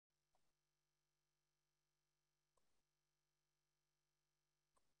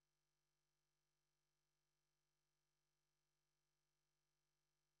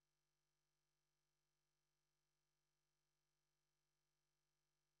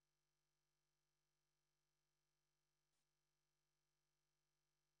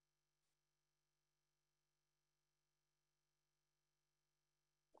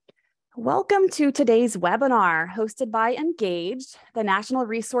Welcome to today's webinar hosted by Engaged, the National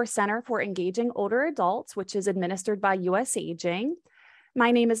Resource Center for Engaging Older Adults, which is administered by US Aging.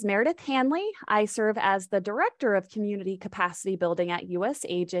 My name is Meredith Hanley. I serve as the Director of Community Capacity Building at US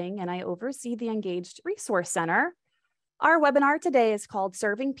Aging, and I oversee the Engaged Resource Center. Our webinar today is called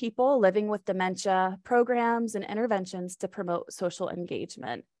Serving People Living with Dementia, Programs and Interventions to Promote Social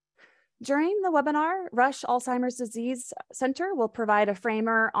Engagement. During the webinar, Rush Alzheimer's Disease Center will provide a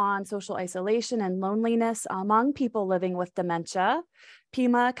framer on social isolation and loneliness among people living with dementia.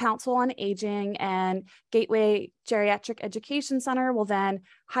 Pima Council on Aging and Gateway Geriatric Education Center will then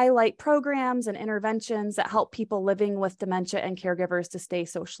highlight programs and interventions that help people living with dementia and caregivers to stay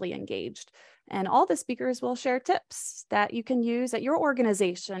socially engaged. And all the speakers will share tips that you can use at your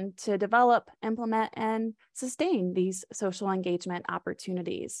organization to develop, implement, and sustain these social engagement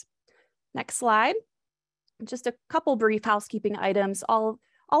opportunities. Next slide. Just a couple brief housekeeping items. All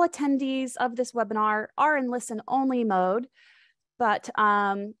attendees of this webinar are in listen-only mode, but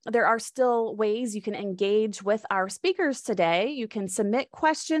there are still ways you can engage with our speakers today. You can submit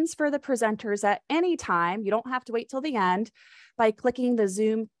questions for the presenters at any time. You don't have to wait till the end by clicking the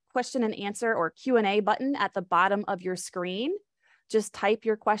Zoom question and answer or Q&A button at the bottom of your screen. Just type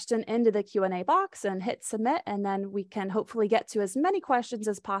your question into the Q&A box and hit submit, and then we can hopefully get to as many questions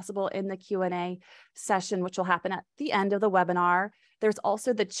as possible in the Q&A session, which will happen at the end of the webinar. There's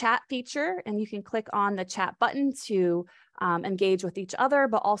also the chat feature, and you can click on the chat button to engage with each other,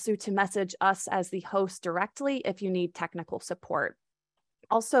 but also to message us as the host directly if you need technical support.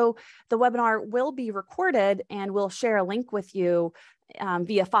 Also, the webinar will be recorded, and we'll share a link with you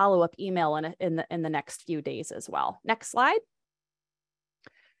via follow-up email in the next few days as well. Next slide.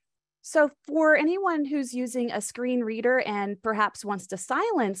 So for anyone who's using a screen reader and perhaps wants to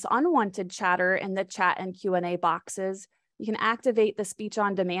silence unwanted chatter in the chat and Q&A boxes, you can activate the speech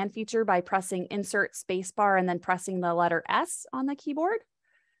on demand feature by pressing insert spacebar and then pressing the letter S on the keyboard.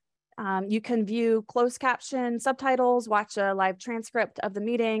 You can view closed caption subtitles, watch a live transcript of the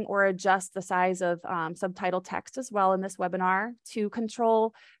meeting, or adjust the size of subtitle text as well in this webinar. To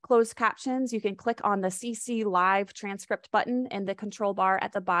control closed captions, you can click on the CC Live Transcript button in the control bar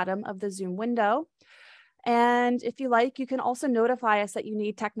at the bottom of the Zoom window. And if you like, you can also notify us that you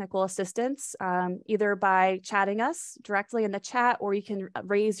need technical assistance, either by chatting us directly in the chat, or you can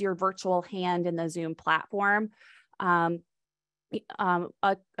raise your virtual hand in the Zoom platform. I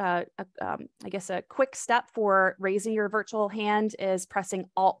guess a quick step for raising your virtual hand is pressing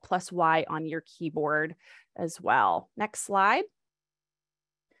Alt+Y on your keyboard as well. Next slide.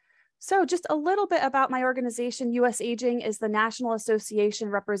 So just a little bit about my organization. US Aging is the national association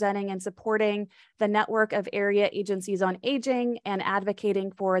representing and supporting the network of area agencies on aging and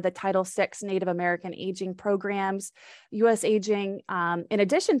advocating for the Title VI Native American aging programs. US Aging, in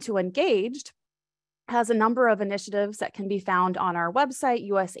addition to Engaged, has a number of initiatives that can be found on our website,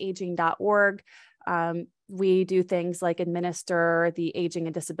 usaging.org. We do things like administer the Aging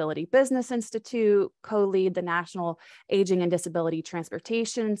and Disability Business Institute, co-lead the National Aging and Disability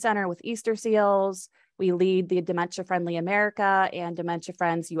Transportation Center with Easter Seals. We lead the Dementia Friendly America and Dementia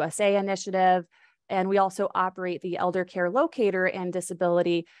Friends USA initiative. And we also operate the Elder Care Locator and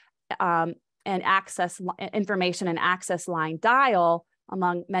Disability and Access Information and Access Line Dial,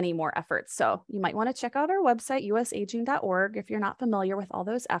 among many more efforts. So you might want to check out our website, usaging.org, if you're not familiar with all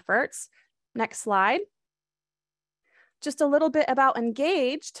those efforts. Next slide. Just a little bit about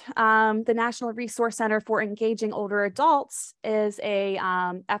Engaged. The National Resource Center for Engaging Older Adults is a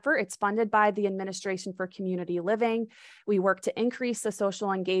effort. It's funded by the Administration for Community Living. We work to increase the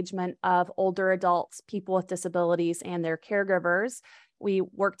social engagement of older adults, people with disabilities, and their caregivers. We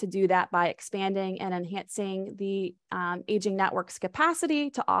work to do that by expanding and enhancing the Aging Network's capacity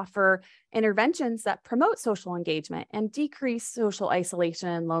to offer interventions that promote social engagement and decrease social isolation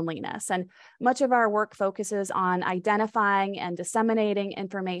and loneliness. And much of our work focuses on identifying and disseminating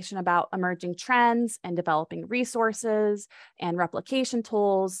information about emerging trends and developing resources and replication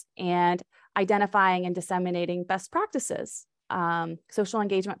tools, and identifying and disseminating best practices, social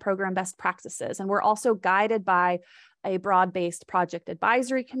engagement program best practices. And we're also guided by a broad-based project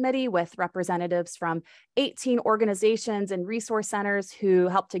advisory committee with representatives from 18 organizations and resource centers who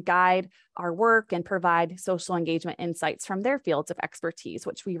help to guide our work and provide social engagement insights from their fields of expertise,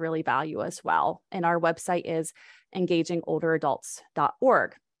 which we really value as well. And our website is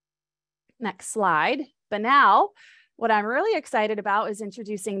engagingolderadults.org. Next slide. But now What I'm really excited about is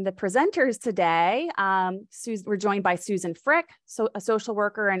introducing the presenters today. We're joined by Susan Frick, a social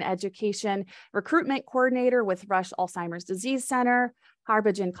worker and education recruitment coordinator with Rush Alzheimer's Disease Center,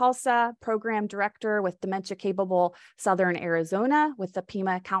 Harbhajan Khalsa, program director with Dementia Capable Southern Arizona with the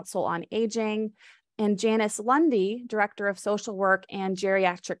Pima Council on Aging, and Janice Lundy, director of social work and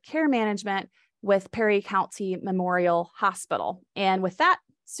geriatric care management with Perry County Memorial Hospital. And with that,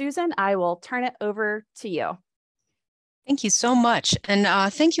 Susan, I will turn it over to you. Thank you so much. And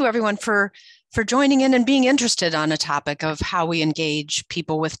thank you everyone for joining in and being interested on a topic of how we engage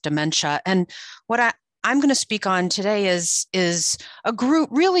people with dementia. And what I'm going to speak on today is a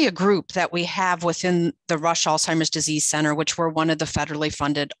group that we have within the Rush Alzheimer's Disease Center, which we're one of the federally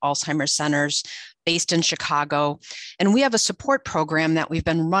funded Alzheimer's centers based in Chicago. And we have a support program that we've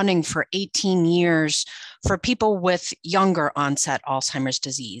been running for 18 years for people with younger onset Alzheimer's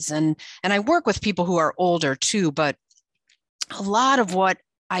disease. And I work with people who are older too, but a lot of what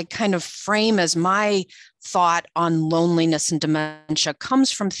I kind of frame as my thought on loneliness and dementia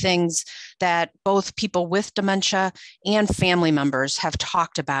comes from things that both people with dementia and family members have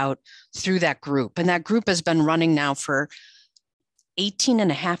talked about through that group. And that group has been running now for 18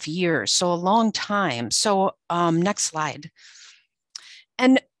 and a half years, so a long time. So next slide.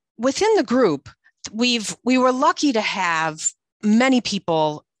 And within the group, we were lucky to have many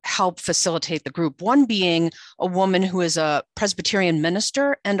people help facilitate the group, one being a woman who is a Presbyterian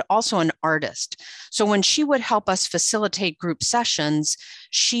minister and also an artist. So when she would help us facilitate group sessions,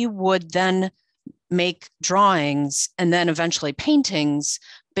 she would then make drawings and then eventually paintings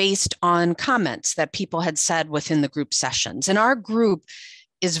based on comments that people had said within the group sessions. And our group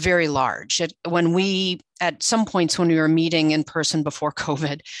is very large. At some points when we were meeting in person before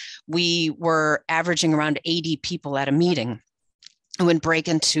COVID, we were averaging around 80 people at a meeting. And would break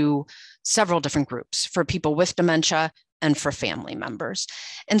into several different groups for people with dementia and for family members.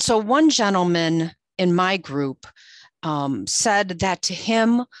 And so one gentleman in my group said that to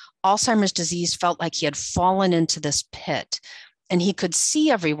him, Alzheimer's disease felt like he had fallen into this pit and he could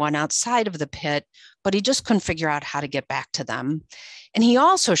see everyone outside of the pit, but he just couldn't figure out how to get back to them. And he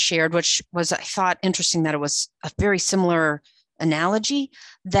also shared, which was, I thought, interesting that it was a very similar analogy,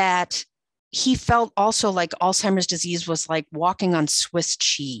 that he felt also like Alzheimer's disease was like walking on Swiss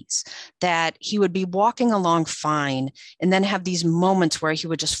cheese, that he would be walking along fine and then have these moments where he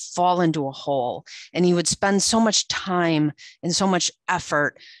would just fall into a hole. And he would spend so much time and so much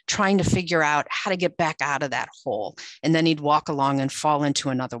effort trying to figure out how to get back out of that hole. And then he'd walk along and fall into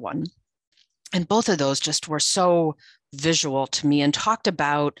another one. And both of those just were so visual to me and talked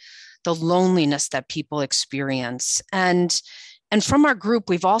about the loneliness that people experience. And from our group,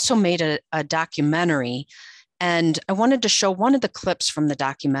 we've also made a documentary, and I wanted to show one of the clips from the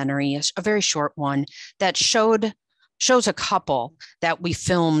documentary, a very short one, that shows a couple that we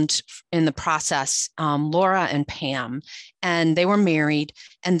filmed in the process, Laura and Pam, and they were married,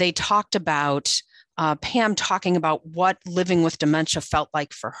 and they talked about Pam talking about what living with dementia felt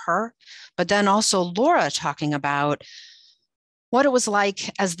like for her, but then also Laura talking about what it was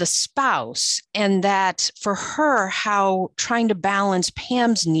like as the spouse, and that for her, how trying to balance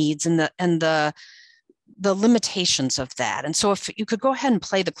Pam's needs and the limitations of that. And so if you could go ahead and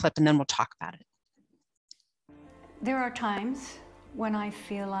play the clip and then we'll talk about it. There are times when I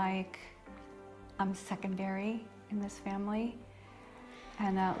feel like I'm secondary in this family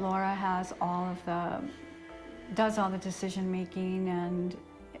and that Laura has does all the decision making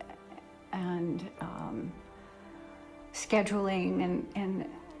and scheduling, and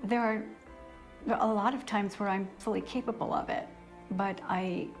there are a lot of times where I'm fully capable of it, but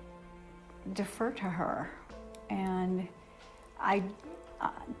I defer to her, and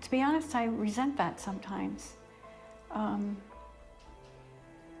to be honest, I resent that sometimes.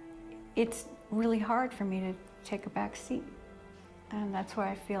 It's really hard for me to take a back seat, and that's where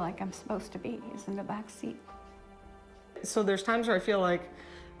I feel like I'm supposed to be, is in the back seat. So there's times where I feel like,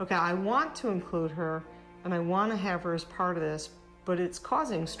 okay, I want to include her, and I want to have her as part of this, but it's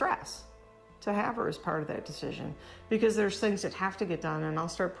causing stress to have her as part of that decision because there's things that have to get done, and I'll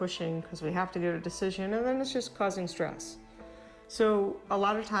start pushing because we have to get a decision, and then it's just causing stress. So a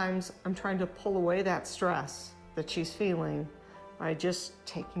lot of times I'm trying to pull away that stress that she's feeling by just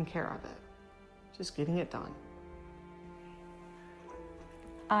taking care of it, just getting it done.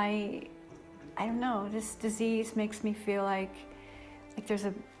 I don't know, this disease makes me feel like there's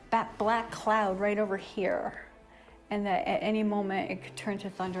that black cloud right over here, and that at any moment it could turn to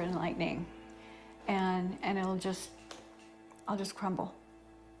thunder and lightning, and I'll just crumble.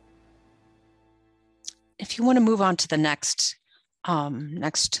 If you want to move on to the next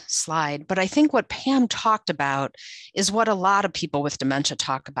Next slide. But I think what Pam talked about is what a lot of people with dementia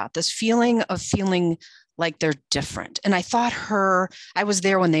talk about, this feeling of feeling like they're different. And I thought I was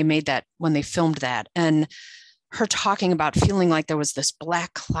there when they filmed that, and her talking about feeling like there was this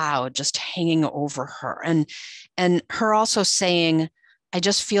black cloud just hanging over her. And her also saying, I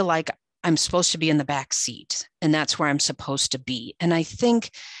just feel like I'm supposed to be in the back seat, and that's where I'm supposed to be. And I think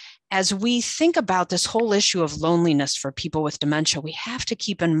as we think about this whole issue of loneliness for people with dementia, we have to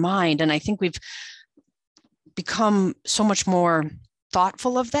keep in mind, and I think we've become so much more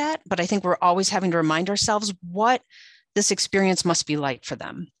thoughtful of that, but I think we're always having to remind ourselves what this experience must be like for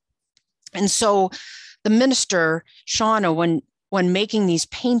them. And so the minister, Shauna, when making these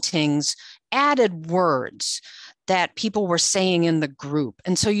paintings, added words that people were saying in the group.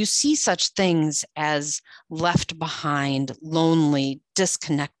 And so you see such things as left behind, lonely,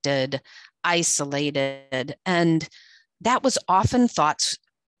 disconnected, isolated. And that was often thoughts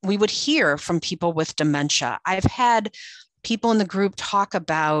we would hear from people with dementia. I've had people in the group talk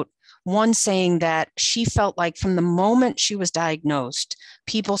about one saying that she felt like from the moment she was diagnosed,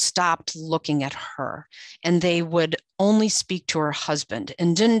 people stopped looking at her and they would only speak to her husband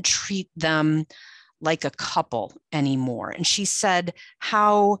and didn't treat them like a couple anymore. And she said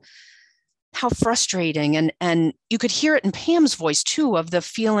how frustrating, and you could hear it in Pam's voice too, of the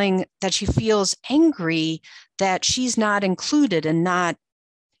feeling that she feels angry that she's not included and not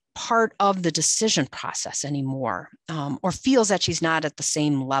part of the decision process anymore, or feels that she's not at the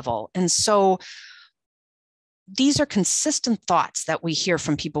same level. And so these are consistent thoughts that we hear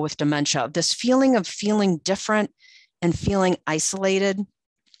from people with dementia, this feeling of feeling different and feeling isolated.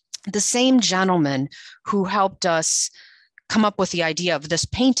 The same gentleman who helped us come up with the idea of this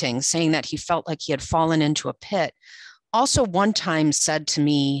painting, saying that he felt like he had fallen into a pit, also one time said to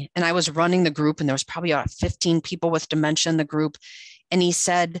me, and I was running the group and there was probably about 15 people with dementia in the group, and he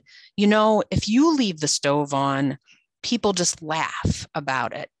said, if you leave the stove on, people just laugh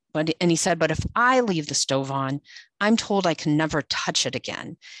about it. And he said, but if I leave the stove on, I'm told I can never touch it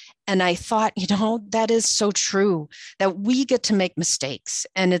again. And I thought, that is so true, that we get to make mistakes,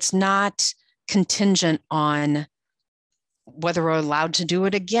 and it's not contingent on whether we're allowed to do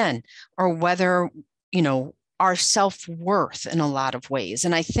it again or whether, our self-worth in a lot of ways.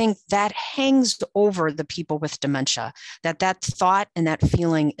 And I think that hangs over the people with dementia, that thought and that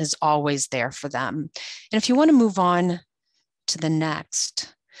feeling is always there for them. And if you want to move on to the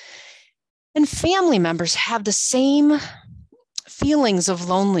next, and family members have the same feelings of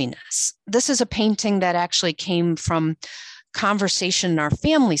loneliness. This is a painting that actually came from conversation in our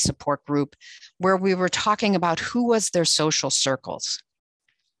family support group where we were talking about who was their social circles.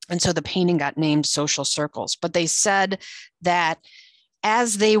 And so the painting got named Social Circles, but they said that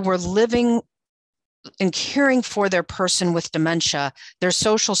as they were living and caring for their person with dementia, their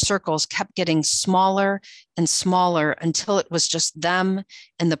social circles kept getting smaller and smaller until it was just them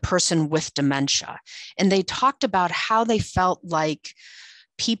and the person with dementia. And they talked about how they felt like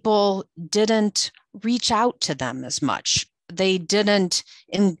people didn't reach out to them as much. They didn't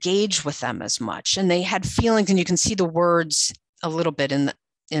engage with them as much. And they had feelings, and you can see the words a little bit in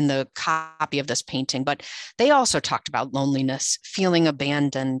the copy of this painting, but they also talked about loneliness, feeling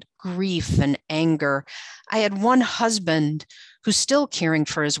abandoned, grief, and anger. I had one husband who's still caring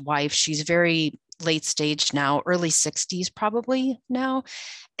for his wife. She's very late stage now, early 60s probably now.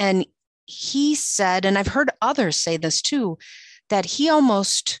 And he said, and I've heard others say this too, that he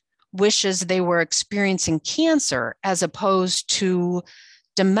almost wishes they were experiencing cancer as opposed to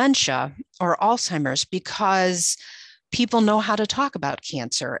dementia or Alzheimer's, because people know how to talk about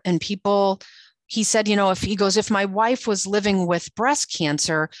cancer. And he said, if my wife was living with breast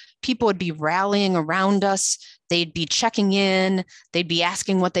cancer, people would be rallying around us. They'd be checking in. They'd be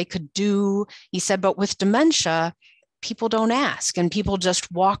asking what they could do. He said, but with dementia, people don't ask and people just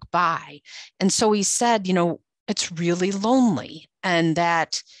walk by. And so he said, it's really lonely, and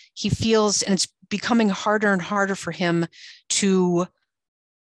that he feels, and it's becoming harder and harder for him to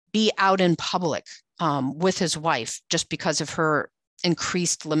be out in public with his wife just because of her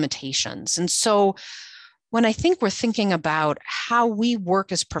increased limitations. And so when I think we're thinking about how we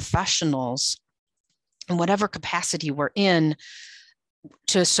work as professionals in whatever capacity we're in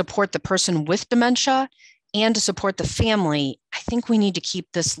to support the person with dementia and to support the family, I think we need to keep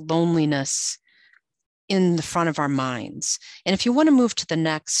this loneliness in the front of our minds. And if you want to move to the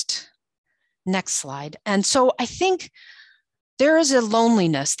next slide. And so I think there is a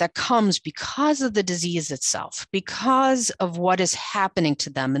loneliness that comes because of the disease itself, because of what is happening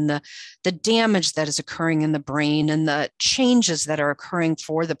to them and the damage that is occurring in the brain and the changes that are occurring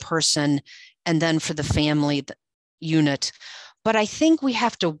for the person and then for the family unit. But I think we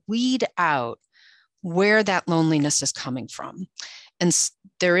have to weed out where that loneliness is coming from. And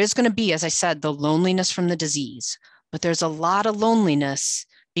there is going to be, as I said, the loneliness from the disease, but there's a lot of loneliness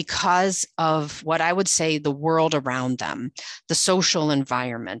because of what I would say the world around them, the social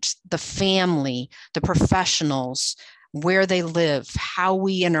environment, the family, the professionals, where they live, how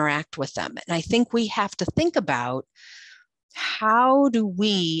we interact with them. And I think we have to think about, how do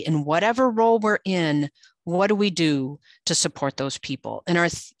we, in whatever role we're in, what do we do to support those people? And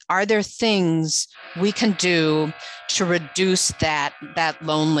are there things we can do to reduce that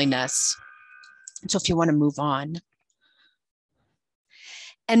loneliness? So if you want to move on.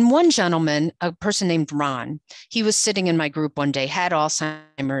 And one gentleman, a person named Ron, he was sitting in my group one day, had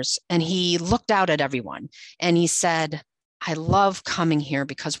Alzheimer's, and he looked out at everyone and he said, I love coming here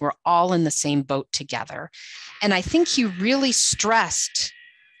because we're all in the same boat together. And I think he really stressed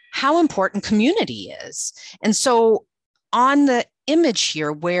how important community is. And so on the image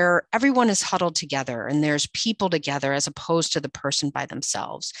here where everyone is huddled together and there's people together as opposed to the person by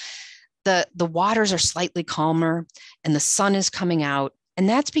themselves, the waters are slightly calmer and the sun is coming out. And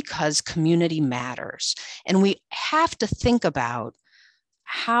that's because community matters. And we have to think about,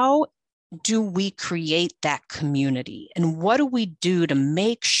 how do we create that community? And what do we do to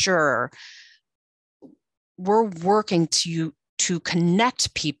make sure we're working to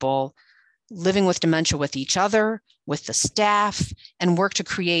connect people living with dementia with each other, with the staff, and work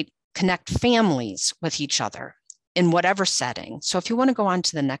to connect families with each other in whatever setting. So if you want to go on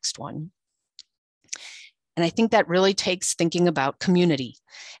to the next one. And I think that really takes thinking about community.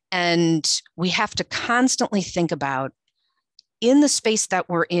 And we have to constantly think about, in the space that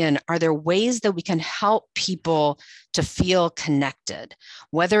we're in, are there ways that we can help people to feel connected?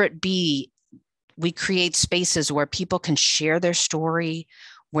 Whether it be we create spaces where people can share their story,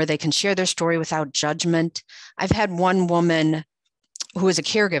 where they can share their story without judgment. I've had one woman who is a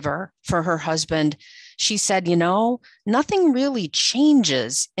caregiver for her husband. She said, nothing really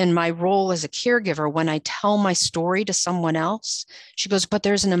changes in my role as a caregiver when I tell my story to someone else. She goes, but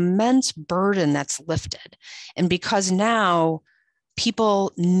there's an immense burden that's lifted. And because now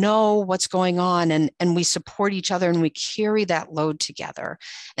people know what's going on and we support each other and we carry that load together.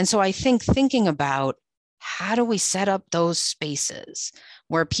 And so I think thinking about, how do we set up those spaces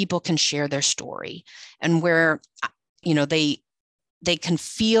where people can share their story and where, they can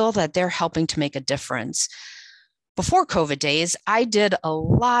feel that they're helping to make a difference. Before COVID days, I did a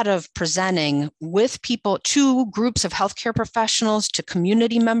lot of presenting with people, to groups of healthcare professionals, to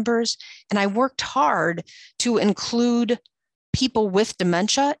community members, and I worked hard to include people with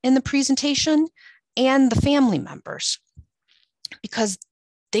dementia in the presentation and the family members, because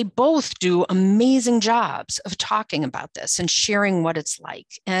they both do amazing jobs of talking about this and sharing what it's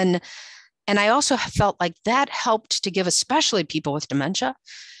like. And I also felt like that helped to give, especially people with dementia,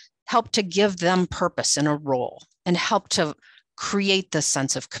 helped to give them purpose in a role and helped to create this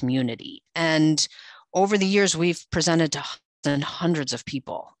sense of community. And over the years, we've presented to hundreds of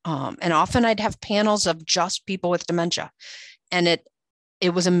people. And often I'd have panels of just people with dementia. And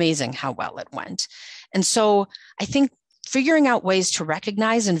it was amazing how well it went. And so I think figuring out ways to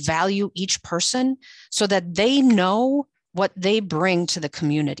recognize and value each person so that they know what they bring to the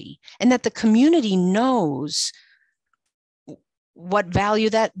community and that the community knows what value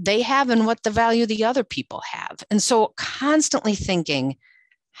that they have and what the value the other people have. And so constantly thinking,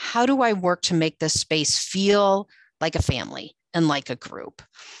 how do I work to make this space feel like a family and like a group?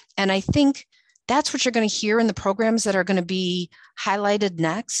 And I think that's what you're going to hear in the programs that are going to be highlighted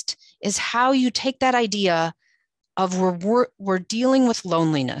next, is how you take that idea of we're dealing with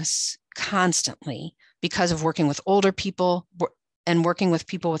loneliness constantly because of working with older people and working with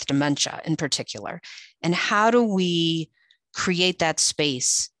people with dementia in particular. And how do we create that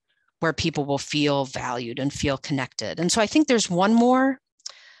space where people will feel valued and feel connected? And so I think there's one more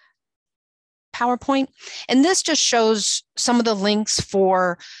PowerPoint, and this just shows some of the links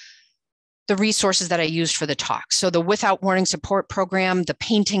for the resources that I used for the talk. So the Without Warning support program, the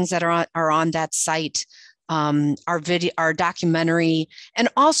paintings that are on that site, our documentary, and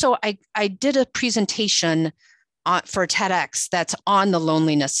also I did a presentation for TEDx that's on the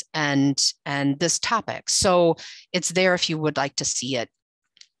loneliness and this topic. So it's there if you would like to see it.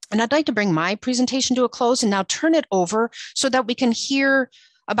 And I'd like to bring my presentation to a close and now turn it over so that we can hear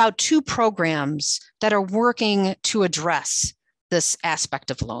about 2 programs that are working to address this aspect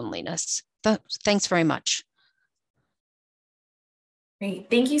of loneliness. Thanks very much. Great.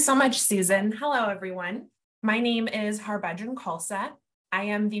 Thank you so much, Susan. Hello, everyone. My name is Harbhajan Khalsa. I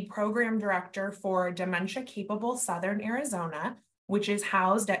am the program director for Dementia Capable Southern Arizona, which is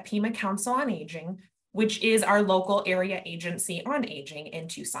housed at Pima Council on Aging, which is our local area agency on aging in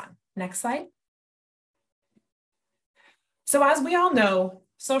Tucson. Next slide. So as we all know,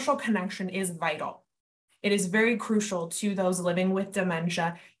 social connection is vital. It is very crucial to those living with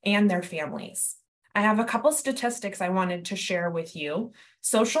dementia and their families. I have a couple statistics I wanted to share with you.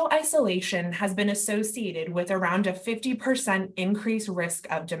 Social isolation has been associated with around a 50% increased risk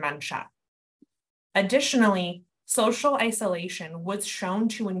of dementia. Additionally, social isolation was shown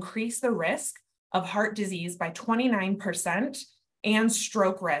to increase the risk of heart disease by 29% and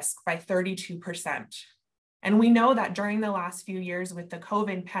stroke risk by 32%. And we know that during the last few years with the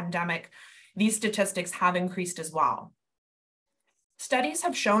COVID pandemic, these statistics have increased as well. Studies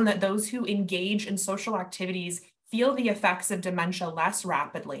have shown that those who engage in social activities feel the effects of dementia less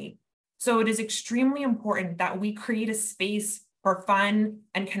rapidly. So it is extremely important that we create a space for fun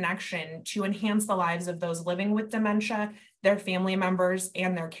and connection to enhance the lives of those living with dementia, their family members,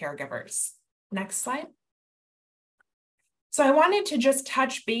 and their caregivers. Next slide. So I wanted to just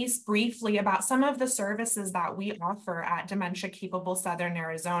touch base briefly about some of the services that we offer at Dementia Capable Southern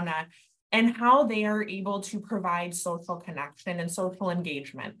Arizona and how they are able to provide social connection and social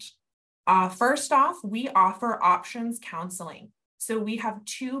engagement. First off, we offer options counseling. So we have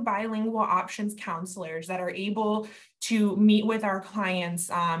 2 bilingual options counselors that are able to meet with our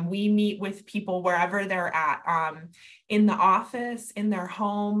clients. We meet with people wherever they're at, in the office, in their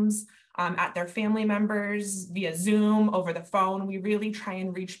homes, at their family members, via Zoom, over the phone. We really try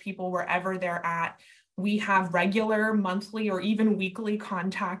and reach people wherever they're at. We have regular monthly or even weekly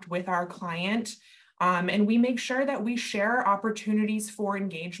contact with our client, and we make sure that we share opportunities for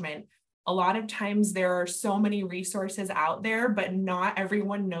engagement. A lot of times there are so many resources out there, but not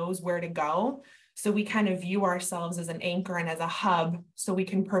everyone knows where to go. So we kind of view ourselves as an anchor and as a hub so we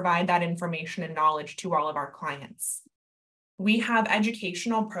can provide that information and knowledge to all of our clients. We have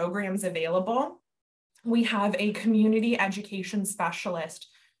educational programs available. We have a community education specialist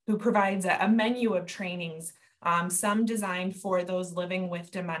who provides a menu of trainings, some designed for those living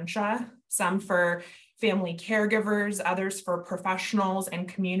with dementia, some for family caregivers, others for professionals and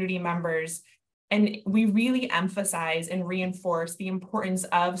community members. And we really emphasize and reinforce the importance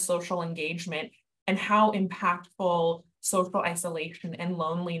of social engagement and how impactful social isolation and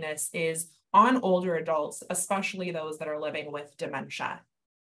loneliness is on older adults, especially those that are living with dementia.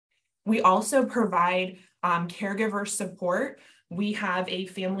 We also provide caregiver support. We have a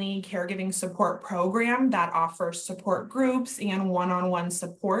family caregiving support program that offers support groups and one-on-one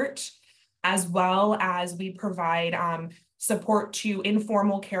support, as well as we provide support to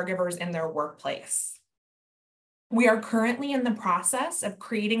informal caregivers in their workplace. We are currently in the process of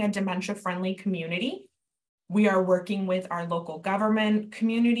creating a dementia-friendly community. We are working with our local government,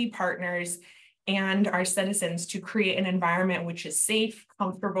 community partners, and our citizens to create an environment which is safe,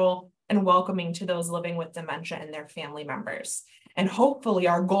 comfortable, and welcoming to those living with dementia and their family members. And hopefully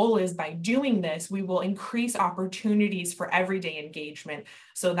our goal is by doing this, we will increase opportunities for everyday engagement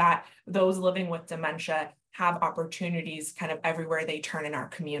so that those living with dementia have opportunities kind of everywhere they turn in our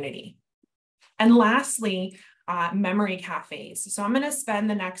community. And lastly, memory cafes. So I'm going to spend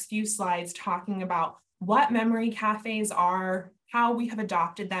the next few slides talking about what memory cafes are, how we have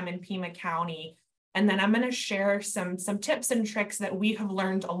adopted them in Pima County, and then I'm going to share some tips and tricks that we have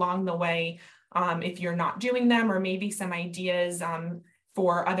learned along the way if you're not doing them, or maybe some ideas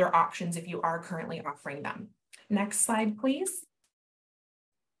for other options if you are currently offering them. Next slide, please.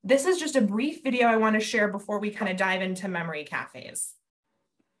 This is just a brief video I want to share before we kind of dive into memory cafes.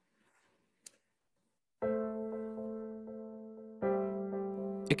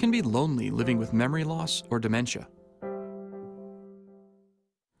 It can be lonely living with memory loss or dementia.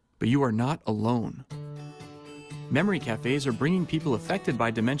 But you are not alone. Memory cafes are bringing people affected by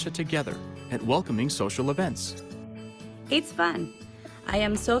dementia together at welcoming social events. It's fun. I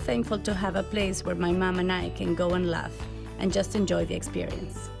am so thankful to have a place where my mom and I can go and laugh and just enjoy the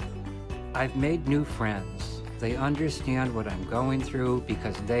experience. I've made new friends. They understand what I'm going through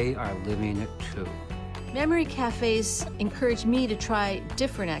because they are living it too. Memory cafes encourage me to try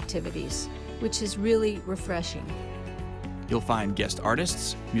different activities, which is really refreshing. You'll find guest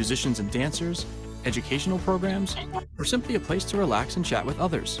artists, musicians and dancers, educational programs, or simply a place to relax and chat with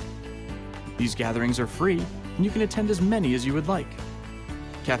others. These gatherings are free, and you can attend as many as you would like.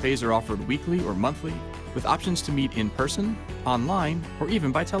 Cafes are offered weekly or monthly, with options to meet in person, online, or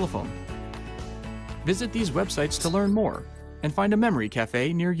even by telephone. Visit these websites to learn more and find a memory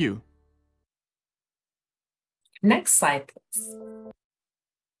cafe near you. Next slide, please.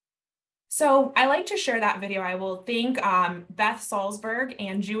 So I like to share that video. I will thank Beth Salzberg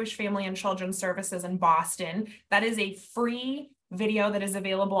and Jewish Family and Children's Services in Boston. That is a free video that is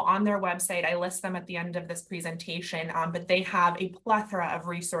available on their website. I list them at the end of this presentation, but they have a plethora of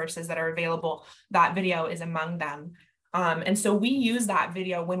resources that are available. That video is among them. And so we use that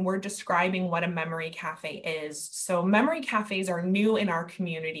video when we're describing what a memory cafe is. So memory cafes are new in our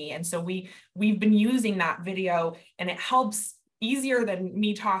community. And so we've been using that video, and it helps easier than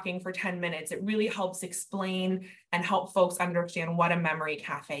me talking for 10 minutes. It really helps explain and help folks understand what a memory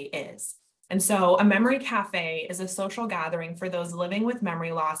cafe is. And so a memory cafe is a social gathering for those living with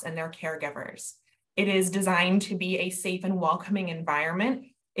memory loss and their caregivers. It is designed to be a safe and welcoming environment.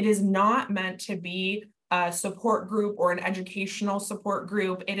 It is not meant to be a support group or an educational support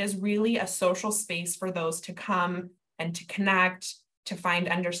group. It is really a social space for those to come and to connect, to find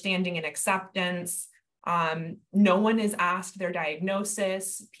understanding and acceptance. No one is asked their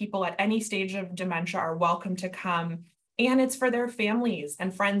diagnosis. People at any stage of dementia are welcome to come, and it's for their families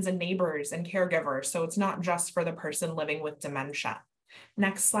and friends and neighbors and caregivers. So it's not just for the person living with dementia.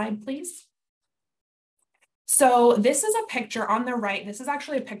 Next slide, please. So this is a picture on the right. This is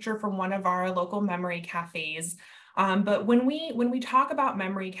actually a picture from one of our local memory cafes. But when we talk about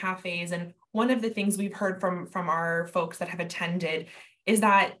memory cafes, and one of the things we've heard from our folks that have attended is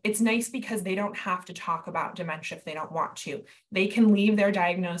that it's nice because they don't have to talk about dementia if they don't want to. They can leave their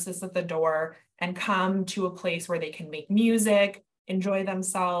diagnosis at the door and come to a place where they can make music, enjoy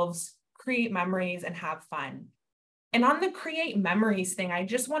themselves, create memories, and have fun. And on the create memories thing, I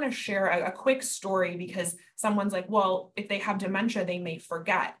just want to share a quick story, because someone's like, well, if they have dementia, they may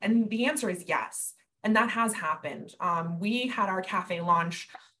forget. And the answer is yes. And that has happened. We had our cafe launch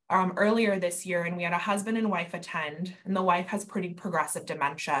earlier this year, and we had a husband and wife attend, and the wife has pretty progressive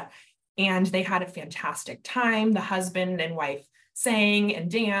dementia, and they had a fantastic time. The husband and wife sang and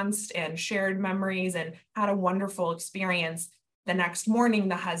danced and shared memories and had a wonderful experience. The next morning,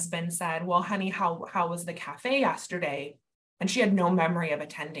 the husband said, well, honey, how was the cafe yesterday? And she had no memory of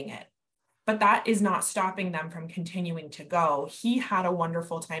attending it. But that is not stopping them from continuing to go. He had a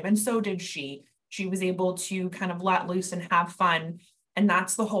wonderful time, and so did she. She was able to kind of let loose and have fun. And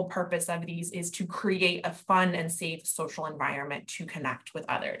that's the whole purpose of these, is to create a fun and safe social environment to connect with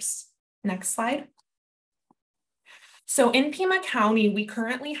others. Next slide. So in Pima County, we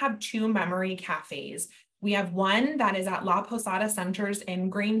currently have 2 memory cafes. We have one that is at La Posada Centers in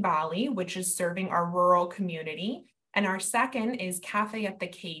Green Valley, which is serving our rural community. And our second is Cafe at the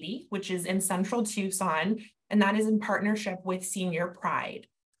Katy, which is in Central Tucson, and that is in partnership with Senior Pride.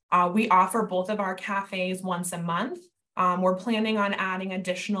 We offer both of our cafes once a month. We're planning on adding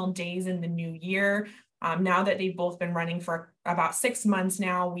additional days in the new year. Now that they've both been running for about 6 months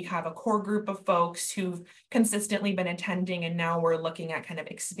now, we have a core group of folks who've consistently been attending, and now we're looking at kind of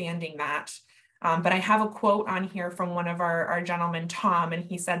expanding that. But I have a quote on here from one of our gentlemen, Tom, and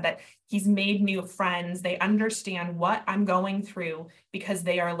he said that he's made new friends. They understand what I'm going through because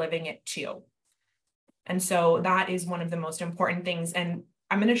they are living it too. And so that is one of the most important things. And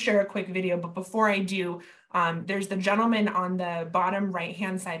I'm going to share a quick video, but before I do, there's the gentleman on the bottom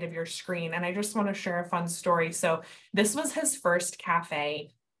right-hand side of your screen, and I just want to share a fun story. So this was his first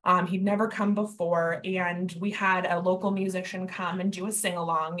cafe. He'd never come before, and we had a local musician come and do a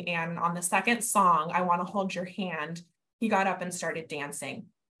sing-along, and on the second song, I Want to Hold Your Hand, he got up and started dancing.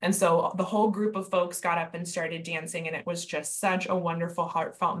 And so the whole group of folks got up and started dancing, and it was just such a wonderful,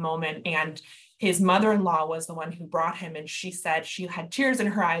 heartfelt moment. And his mother-in-law was the one who brought him, and she said she had tears in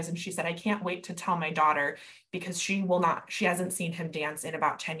her eyes, and she said, I can't wait to tell my daughter, because she hasn't seen him dance in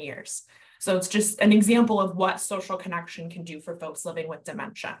about 10 years. So it's just an example of what social connection can do for folks living with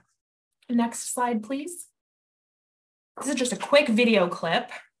dementia. Next slide, please. This is just a quick video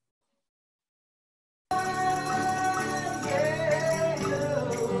clip.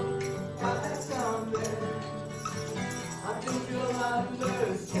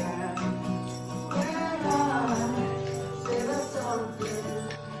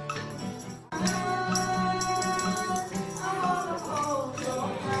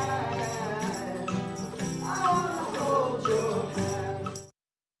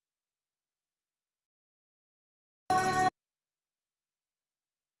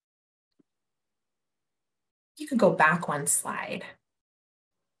 You could go back one slide.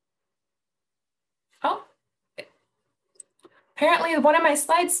 Oh, apparently one of my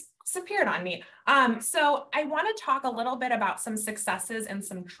slides disappeared on me. So I want to talk a little bit about some successes and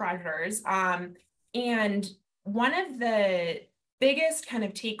some treasures. And one of the biggest kind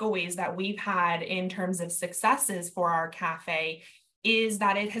of takeaways that we've had in terms of successes for our cafe is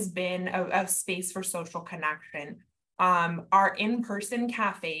that it has been a space for social connection. Our in-person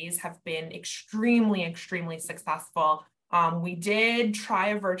cafes have been extremely, extremely successful. We did try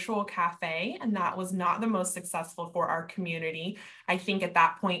a virtual cafe, and that was not the most successful for our community. I think at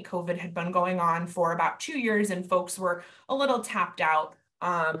that point, COVID had been going on for about 2 years and folks were a little tapped out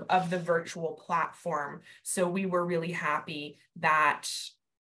of the virtual platform. So we were really happy that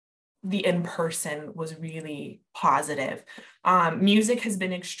the in-person was really positive. Music has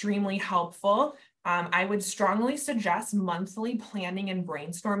been extremely helpful. I would strongly suggest monthly planning and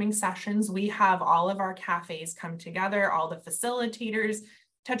brainstorming sessions. We have all of our cafes come together, all the facilitators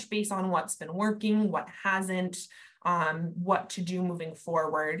touch base on what's been working, what hasn't, what to do moving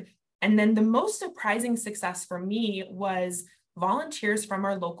forward. And then the most surprising success for me was volunteers from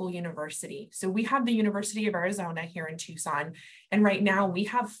our local university. So we have the University of Arizona here in Tucson, and right now we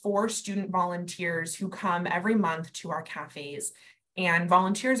have 4 student volunteers who come every month to our cafes. And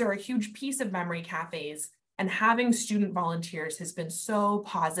volunteers are a huge piece of memory cafes, and having student volunteers has been so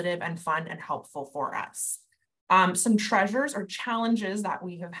positive and fun and helpful for us. Some treasures or challenges that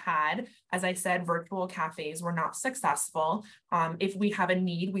we have had, as I said, virtual cafes were not successful. If we have a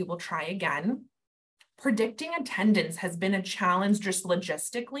need, we will try again. Predicting attendance has been a challenge just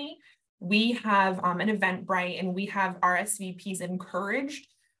logistically. We have an Eventbrite and we have RSVPs encouraged,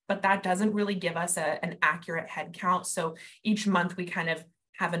 but that doesn't really give us an accurate head count. So each month we kind of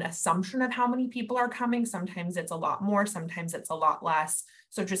have an assumption of how many people are coming. Sometimes it's a lot more, sometimes it's a lot less.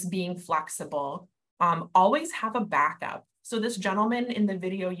 So just being flexible. Always have a backup. So this gentleman in the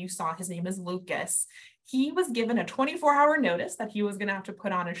video you saw, his name is Lucas. He was given a 24-hour notice that he was going to have to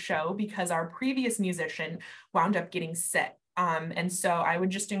put on a show because our previous musician wound up getting sick. And so I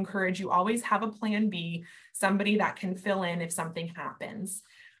would just encourage you always have a plan B, somebody that can fill in if something happens.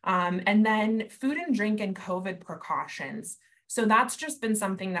 And then food and drink and COVID precautions. So that's just been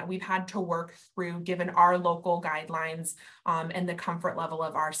something that we've had to work through given our local guidelines and the comfort level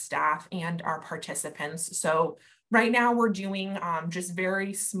of our staff and our participants. So right now we're doing just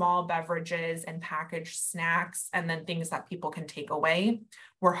very small beverages and packaged snacks and then things that people can take away.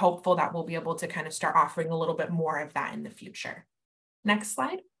 We're hopeful that we'll be able to kind of start offering a little bit more of that in the future. Next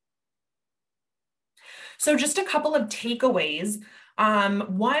slide. So just a couple of takeaways.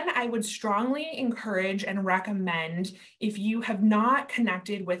 One, I would strongly encourage and recommend if you have not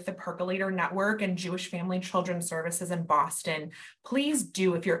connected with the Percolator Network and Jewish Family Children's Services in Boston, please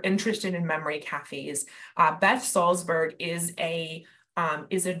do if you're interested in memory cafes. Beth Salzberg is a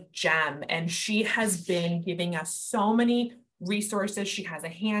gem, and she has been giving us so many resources. She has a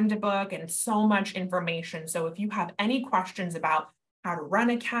handbook and so much information. So if you have any questions about how to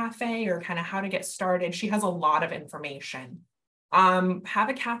run a cafe or kind of how to get started, she has a lot of information. Have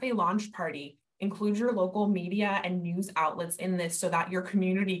a cafe launch party. Include your local media and news outlets in this so that your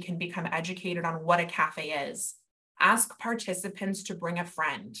community can become educated on what a cafe is. Ask participants to bring a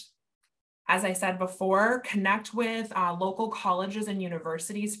friend. As I said before, connect with local colleges and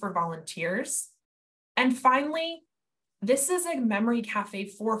universities for volunteers. And finally, this is a memory cafe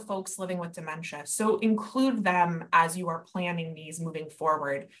for folks living with dementia. So include them as you are planning these moving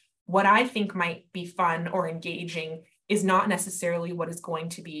forward. What I think might be fun or engaging is not necessarily what is going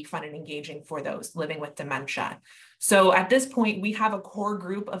to be fun and engaging for those living with dementia. So at this point, we have a core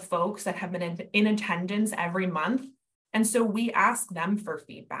group of folks that have been in attendance every month. And so we ask them for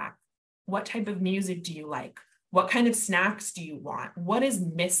feedback. What type of music do you like? What kind of snacks do you want? What is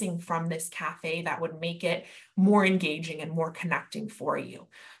missing from this cafe that would make it more engaging and more connecting for you?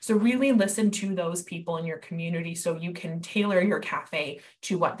 So really listen to those people in your community so you can tailor your cafe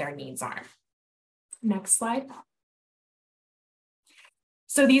to what their needs are. Next slide.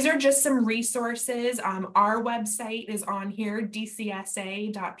 So these are just some resources. Our website is on here,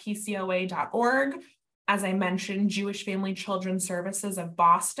 dcsa.pcoa.org. As I mentioned, Jewish Family Children's Services of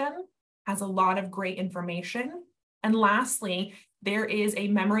Boston has a lot of great information. And lastly, there is a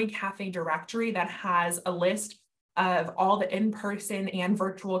memory cafe directory that has a list of all the in-person and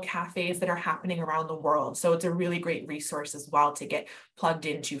virtual cafes that are happening around the world. So it's a really great resource as well to get plugged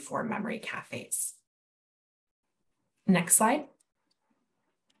into for memory cafes. Next slide.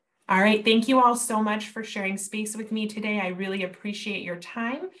 All right, thank you all so much for sharing space with me today. I really appreciate your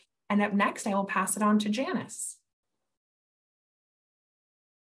time. And up next, I will pass it on to Janice.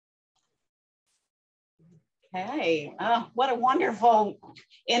 Okay, what a wonderful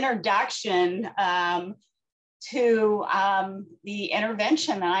introduction to the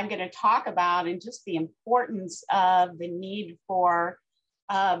intervention that I'm going to talk about and just the importance of the need for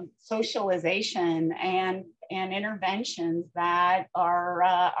socialization and interventions that are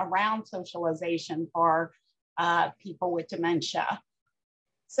around socialization for people with dementia.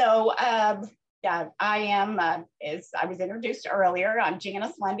 So I am, as I was introduced earlier, I'm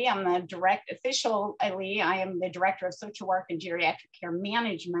Janice Lundy. I'm officially, I am the Director of Social Work and Geriatric Care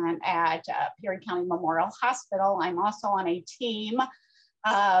Management at Perry County Memorial Hospital. I'm also on a team,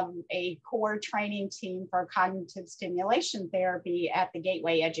 a core training team for cognitive stimulation therapy at the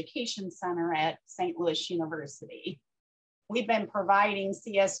Gateway Education Center at St. Louis University. We've been providing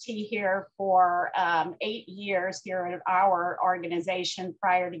CST here for 8 years here at our organization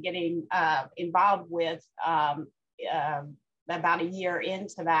prior to getting involved with about a year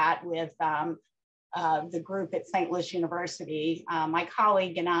into that with the group at St. Louis University. My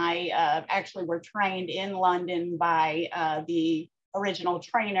colleague and I actually were trained in London by the original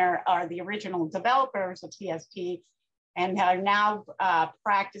trainer or the original developers of CST, and are now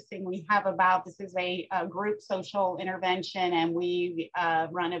practicing. We have this is a group social intervention, and we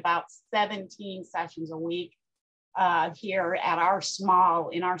run about 17 sessions a week here at our small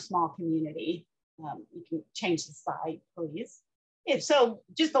community. You can change the slide, please. So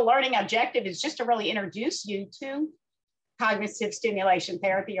just the learning objective is just to really introduce you to cognitive stimulation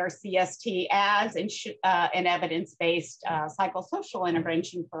therapy, or CST, as an evidence-based psychosocial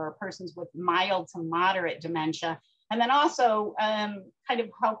intervention for persons with mild to moderate dementia. And then also kind of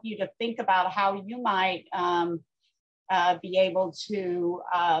help you to think about how you might be able to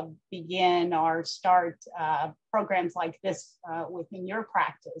begin or start programs like this within your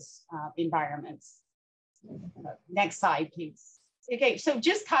practice environments. Next slide, please. Okay, so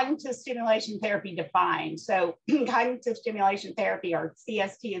just cognitive stimulation therapy defined. So cognitive stimulation therapy, or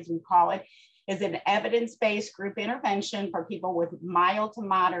CST as we call it, is an evidence-based group intervention for people with mild to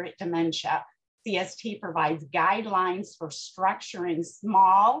moderate dementia. CST provides guidelines for structuring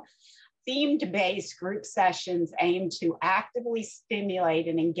small, themed-based group sessions aimed to actively stimulate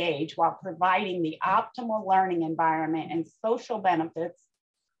and engage while providing the optimal learning environment and social benefits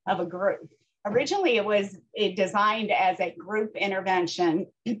of a group. Originally, it was designed as a group intervention,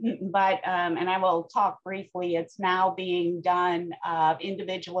 but, and I will talk briefly, it's now being done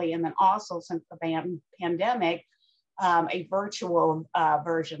individually, and then also since the pandemic, a virtual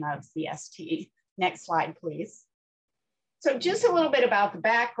version of CST. Next slide, please. So just a little bit about the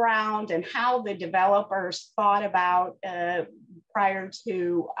background and how the developers thought about prior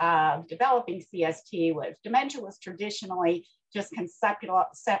to developing CST. Dementia was traditionally just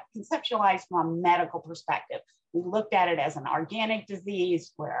conceptualized from a medical perspective. We looked at it as an organic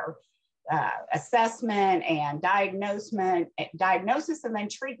disease where assessment and diagnosis and then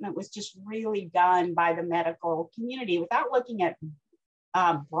treatment was just really done by the medical community without looking at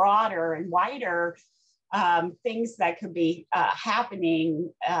broader and wider things that could be happening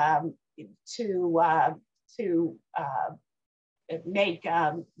to make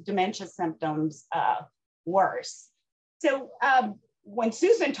dementia symptoms worse. So when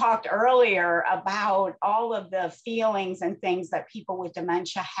Susan talked earlier about all of the feelings and things that people with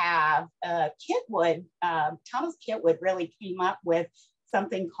dementia have, Thomas Kitwood really came up with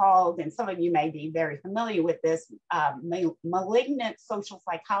something called, and some of you may be very familiar with this, malignant social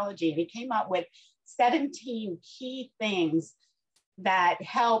psychology. And he came up with 17 key things that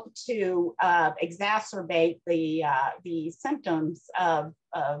help to exacerbate the symptoms of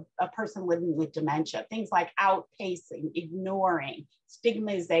a person living with dementia. Things like outpacing, ignoring,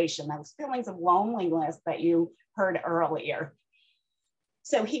 stigmatization, those feelings of loneliness that you heard earlier.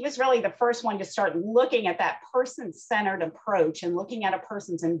 So he was really the first one to start looking at that person-centered approach and looking at a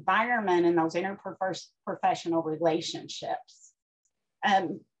person's environment and those interprofessional relationships.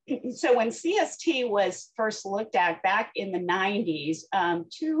 So when CST was first looked at back in the 90s,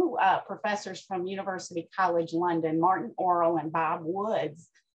 two professors from University College London, Martin Orrell and Bob Woods,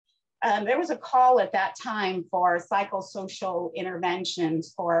 there was a call at that time for psychosocial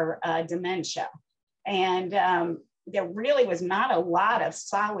interventions for dementia. And there really was not a lot of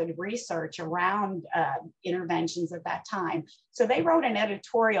solid research around interventions at that time. So they wrote an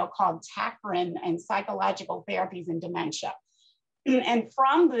editorial called Tacrin and Psychological Therapies in Dementia. And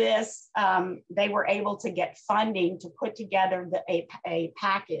from this, they were able to get funding to put together a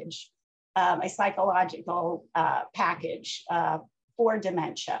package, a psychological package for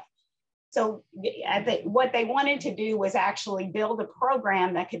dementia. So what they wanted to do was actually build a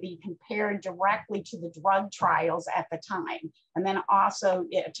program that could be compared directly to the drug trials at the time, and then also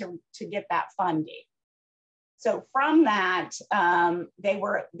to get that funding. So from that, they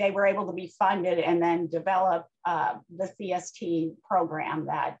were able to be funded and then develop the CST program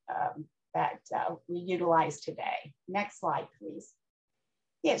that we utilize today. Next slide, please.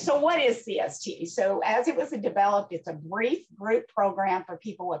 Yeah, so what is CST? So as it was developed, it's a brief group program for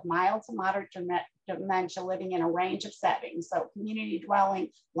people with mild to moderate dementia living in a range of settings. So community dwelling,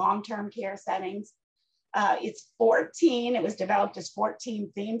 long-term care settings. It's 14, it was developed as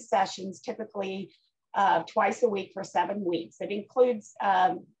 14 themed sessions, typically twice a week for 7 weeks. It includes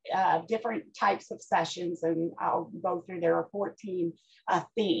different types of sessions, and I'll go through, there are 14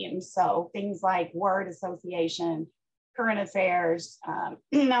 themes. So things like word association, current affairs,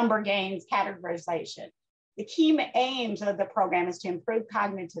 number games, categorization. The key aims of the program is to improve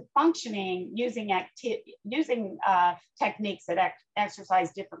cognitive functioning using techniques that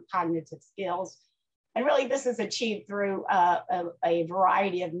exercise different cognitive skills. And really this is achieved through a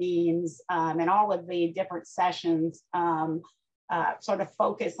variety of means, and all of the different sessions sort of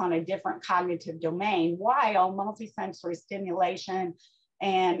focus on a different cognitive domain, while multisensory stimulation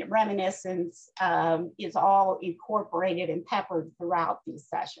and reminiscence is all incorporated and peppered throughout these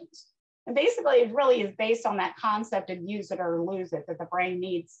sessions. And basically, it really is based on that concept of use it or lose it, that the brain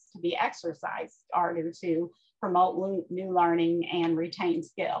needs to be exercised in order to promote new learning and retain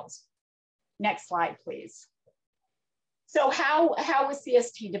skills. Next slide, please. So how was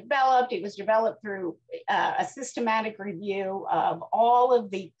CST developed? It was developed through a systematic review of all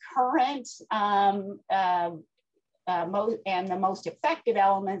of the current and the most effective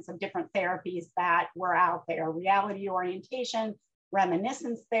elements of different therapies that were out there: reality orientation,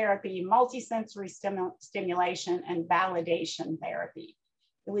 reminiscence therapy, multisensory stimulation, and validation therapy.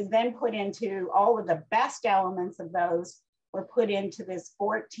 It was then put into, all of the best elements of those were put into this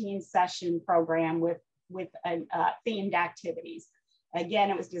 14-session program with themed activities. Again,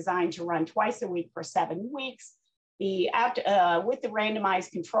 it was designed to run twice a week for 7 weeks. With the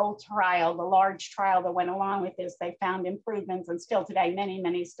randomized control trial, the large trial that went along with this, they found improvements, and still today,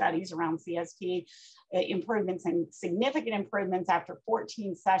 many studies around CST, improvements and significant improvements after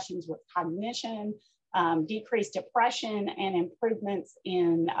 14 sessions with cognition, decreased depression, and improvements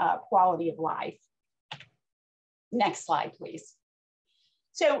in quality of life. Next slide, please.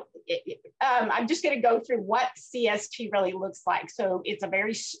 So I'm just going to go through what CST really looks like. So it's a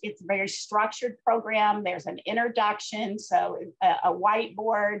very structured program. There's an introduction, so a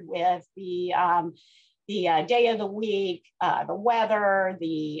whiteboard with the day of the week, the weather,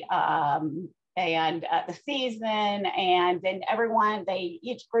 and the season, and then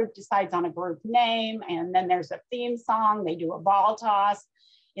each group decides on a group name, and then there's a theme song. They do a ball toss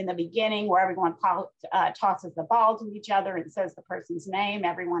in the beginning where everyone tosses the ball to each other and says the person's name.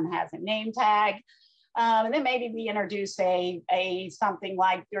 Everyone has a name tag. And then maybe we introduce something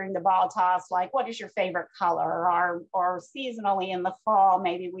like during the ball toss, like, what is your favorite color? Or seasonally in the fall,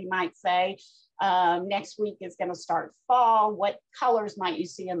 maybe we might say, next week is going to start fall. What colors might you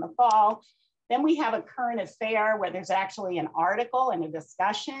see in the fall? Then we have a current affair where there's actually an article and a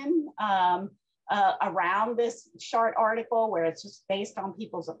discussion around this short article, where it's just based on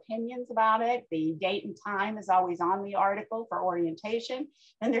people's opinions about it. The date and time is always on the article for orientation.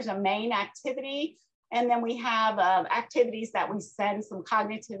 Then there's a main activity. And then we have activities that we send, some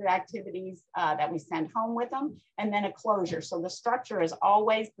cognitive activities that we send home with them, and then a closure. So the structure is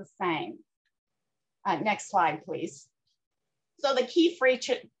always the same. Next slide, please. So the key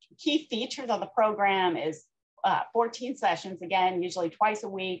features of the program is 14 sessions, again, usually twice a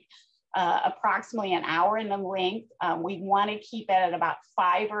week, approximately an hour in the length. We want to keep it at about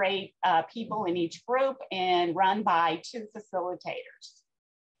 5 or 8 people in each group and run by 2 facilitators.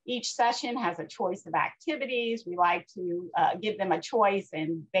 Each session has a choice of activities. We like to give them a choice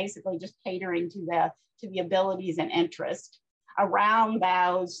and basically just catering to the abilities and interest around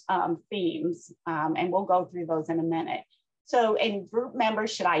those themes. And we'll go through those in a minute. So, and group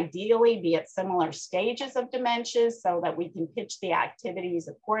members should ideally be at similar stages of dementia so that we can pitch the activities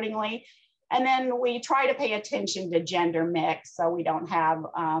accordingly. And then we try to pay attention to gender mix, so we don't have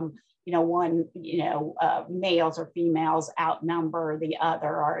males or females outnumber the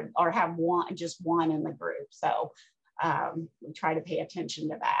other, or have just one in the group. So we try to pay attention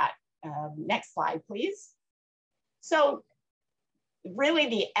to that. Next slide, please. So really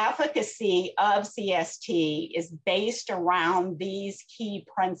the efficacy of CST is based around these key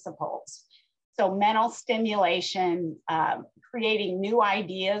principles. So mental stimulation, creating new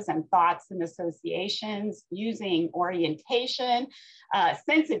ideas and thoughts and associations, using orientation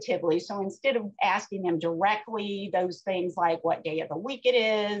sensitively. So instead of asking them directly those things like what day of the week it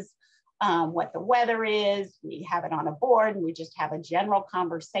is, what the weather is, we have it on a board and we just have a general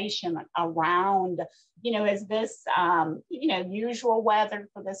conversation around, is this, usual weather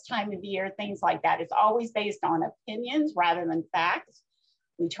for this time of year, things like that. It's always based on opinions rather than facts.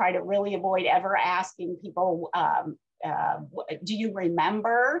 We try to really avoid ever asking people do you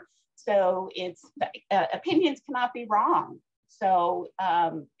remember? So it's opinions cannot be wrong. So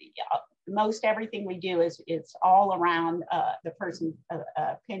most everything we do is it's all around the person's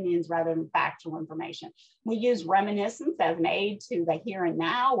opinions rather than factual information. We use reminiscence as an aid to the here and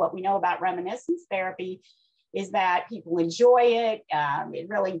now. What we know about reminiscence therapy is that people enjoy it. It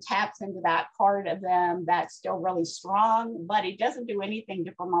really taps into that part of them that's still really strong, but it doesn't do anything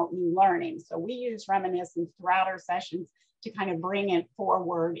to promote new learning. So we use reminiscence throughout our sessions to kind of bring it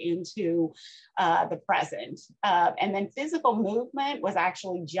forward into the present. And then physical movement was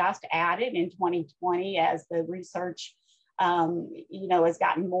actually just added in 2020 as the research has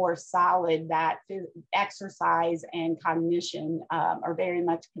gotten more solid that exercise and cognition are very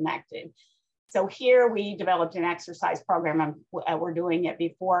much connected. So here we developed an exercise program, and we're doing it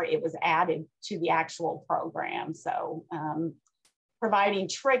before it was added to the actual program. So providing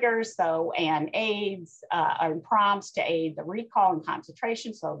triggers and aids and prompts to aid the recall and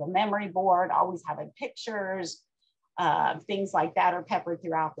concentration. So the memory board, always having pictures, things like that are peppered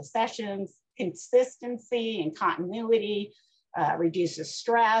throughout the sessions. Consistency and continuity reduces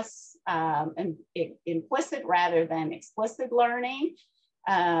stress, and implicit rather than explicit learning.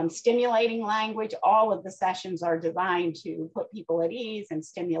 Stimulating language, all of the sessions are designed to put people at ease and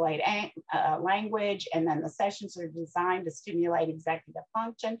stimulate language. And then the sessions are designed to stimulate executive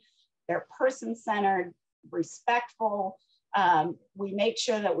function. They're person-centered, respectful. We make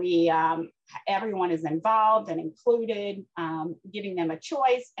sure that everyone is involved and included, giving them a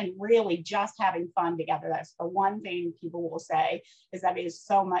choice and really just having fun together. That's the one thing people will say is that it is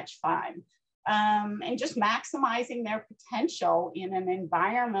so much fun. And just maximizing their potential in an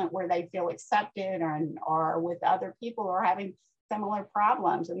environment where they feel accepted or with other people who are having similar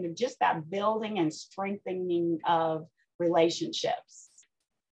problems, and just that building and strengthening of relationships.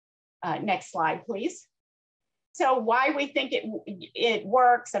 Next slide, please. So why we think it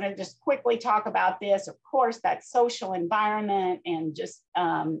works, and I just quickly talk about this. Of course, that social environment and just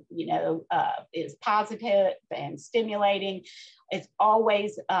is positive and stimulating. It's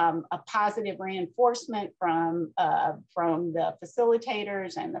always a positive reinforcement from the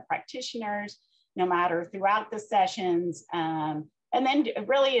facilitators and the practitioners, no matter throughout the sessions. And then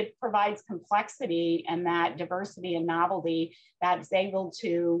really it provides complexity and that diversity and novelty that's able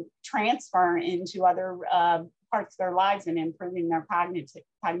to transfer into other parts of their lives and improving their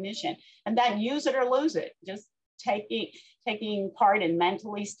cognition. And that use it or lose it, just taking part in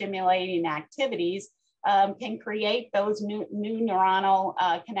mentally stimulating activities can create those new neuronal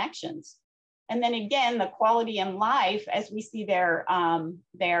connections. And then again, the quality in life, as we see their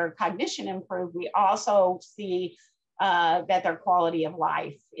cognition improve, we also see that their quality of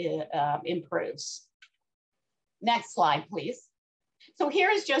life improves. Next slide, please. So here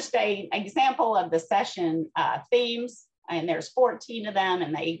is just an example of the session themes, and there's 14 of them,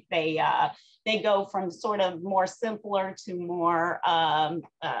 and they go from sort of more simpler to more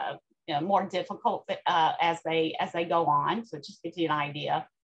more difficult as they go on. So it just gives you an idea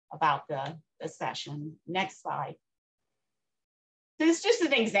about the session. Next slide. This is just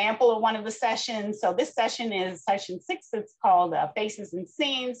an example of one of the sessions. So this session is session 6. It's called Faces and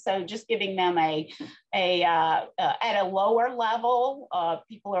Scenes. So just giving them at a lower level,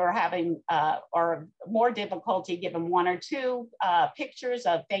 people are having or more difficulty, give them 1 or 2 pictures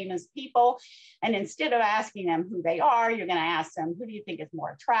of famous people. And instead of asking them who they are, you're going to ask them, who do you think is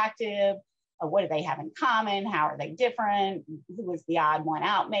more attractive? What do they have in common? How are they different? Who is the odd one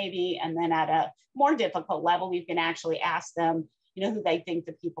out maybe? And then at a more difficult level, you can actually ask them, who they think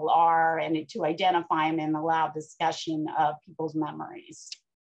the people are, and to identify them and allow discussion of people's memories.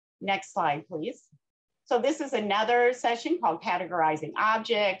 Next slide, please. So this is another session called Categorizing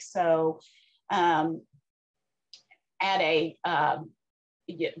Objects. So at a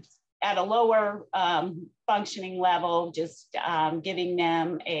lower functioning level, just giving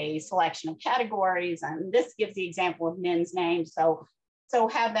them a selection of categories. And this gives the example of men's names. So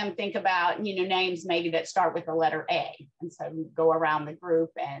have them think about, names maybe that start with the letter A. And so we go around the group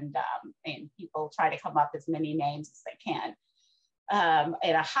and people try to come up with as many names as they can.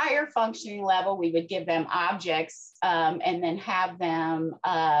 At a higher functioning level, we would give them objects and then have them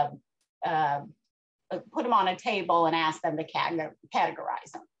put them on a table and ask them to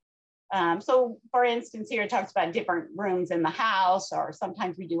categorize them. So for instance, here it talks about different rooms in the house, or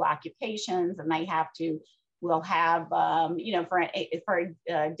sometimes we do occupations and they have to, we'll have, for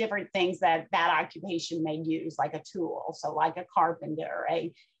different things that occupation may use, like a tool. So like a carpenter,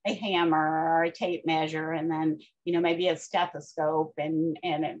 a hammer, or a tape measure, and then, maybe a stethoscope, and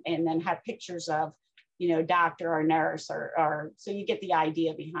then have pictures of, doctor or nurse, or so you get the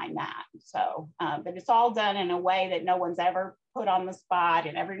idea behind that. So, but it's all done in a way that no one's ever put on the spot,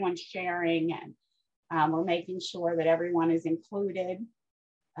 and everyone's sharing, and we're making sure that everyone is included.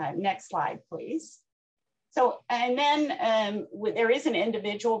 Next slide, please. So, and then there is an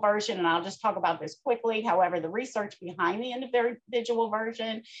individual version, and I'll just talk about this quickly. However, the research behind the individual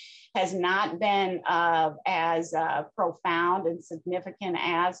version has not been as profound and significant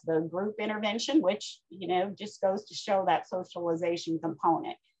as the group intervention, which, just goes to show that socialization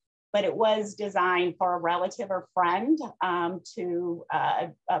component. But it was designed for a relative or friend to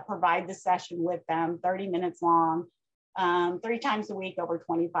provide the session with them, 30 minutes long, 3 times a week over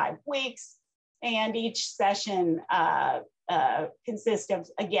 25 weeks. And each session consists of,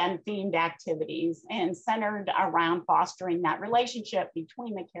 again, themed activities and centered around fostering that relationship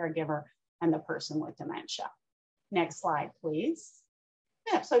between the caregiver and the person with dementia. Next slide, please.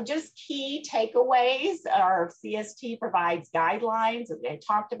 Yeah, so just key takeaways. Our CST provides guidelines that I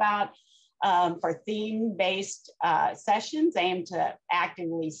talked about for theme-based sessions aimed to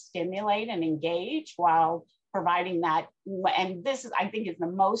actively stimulate and engage while providing that, and this is, I think, is the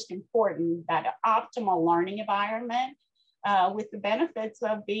most important, that optimal learning environment with the benefits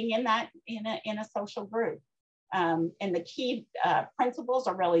of being in a social group. And the key principles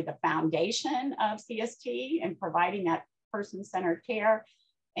are really the foundation of CST and providing that person-centered care,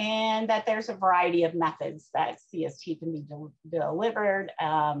 and that there's a variety of methods that CST can be delivered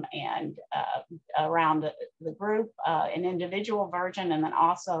and around the group, an individual version, and then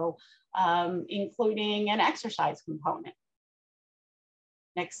also including an exercise component.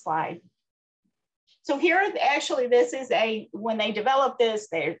 Next slide. So here, actually, this is when they developed this,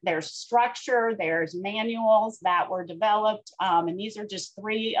 there's structure, there's manuals that were developed, and these are just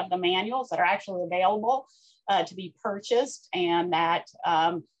 3 of the manuals that are actually available to be purchased, and that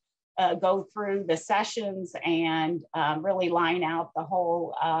go through the sessions and really line out the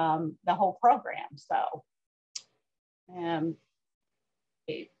whole program. So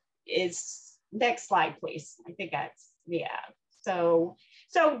next slide, please. I think that's, yeah. So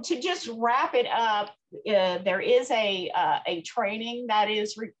to just wrap it up, there is a training that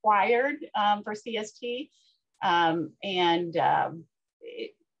is required for CST, and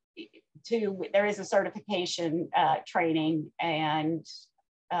there is a certification training, and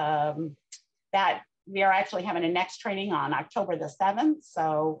that we are actually having a next training on October the 7th.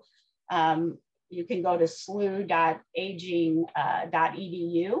 So you can go to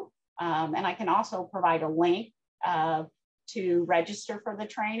slu.aging.edu, and I can also provide a link to register for the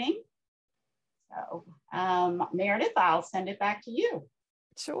training. So Meredith, I'll send it back to you.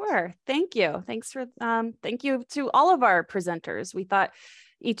 Sure. Thank you. Thanks for, thank you to all of our presenters. We thought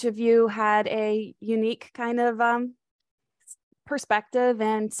each of you had a unique kind of perspective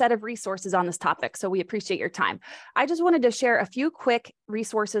and set of resources on this topic. So we appreciate your time. I just wanted to share a few quick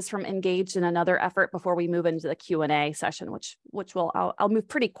resources from Engaged in another effort before we move into the Q&A session, which I'll move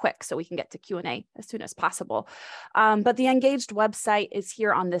pretty quick so we can get to Q&A as soon as possible. But the Engaged website is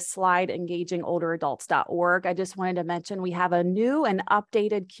here on this slide, engagingolderadults.org. I just wanted to mention we have a new and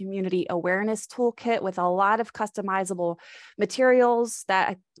updated community awareness toolkit with a lot of customizable materials that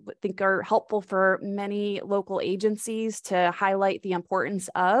I think are helpful for many local agencies to highlight the importance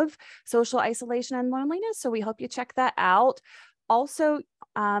of social isolation and loneliness. So we hope you check that out. Also,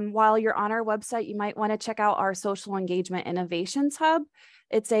 while you're on our website, you might want to check out our Social Engagement Innovations Hub.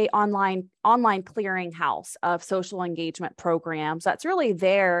 It's an online clearinghouse of social engagement programs that's really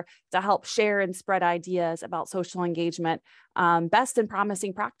there to help share and spread ideas about social engagement, best and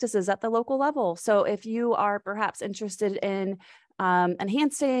promising practices at the local level. So if you are perhaps interested in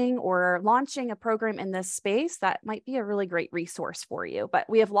enhancing or launching a program in this space, that might be a really great resource for you. But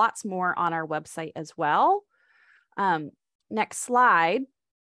we have lots more on our website as well. Next slide.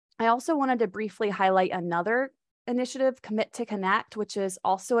 I also wanted to briefly highlight another initiative, Commit to Connect, which is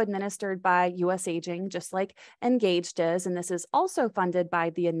also administered by US Aging, just like Engaged is, and this is also funded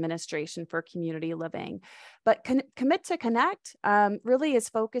by the Administration for Community Living. But Commit to Connect really is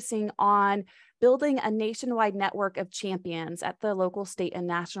focusing on building a nationwide network of champions at the local, state, and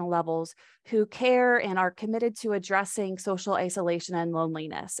national levels who care and are committed to addressing social isolation and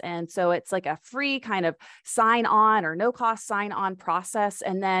loneliness. And so it's like a free kind of sign on or no cost sign on process.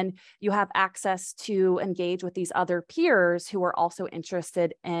 And then you have access to engage with these other peers who are also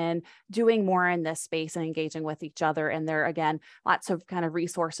interested in doing more in this space and engaging with each other. And there, again, lots of kind of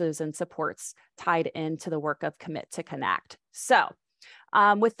resources and supports tied into the work of Commit to Connect. So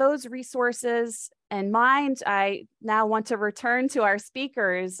with those resources in mind, I now want to return to our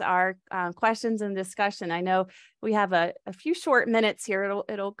speakers, our questions and discussion. I know we have a few short minutes here.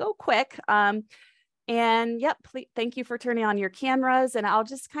 It'll go quick. And And yep, thank you for turning on your cameras. And I'll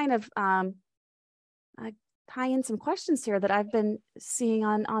just kind of tie in some questions here that I've been seeing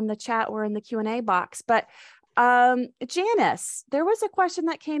on the chat or in the Q&A box. But Janice, there was a question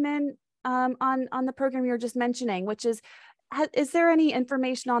that came in on the program you were just mentioning, which is there any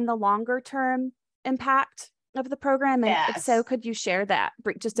information on the longer term impact of the program? And if so, could you share that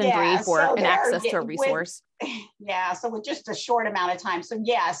just in brief, or an access to a resource? So with just a short amount of time. So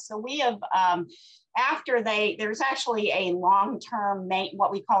yes, so we have, there's actually a long-term,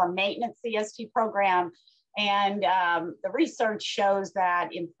 what we call a maintenance CST program. And the research shows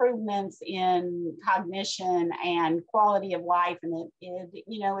that improvements in cognition and quality of life, and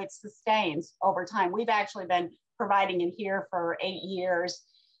it sustains over time. We've actually been providing it here for 8 years.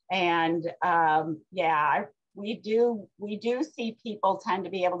 And we do see people tend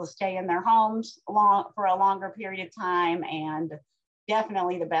to be able to stay in their homes for a longer period of time, and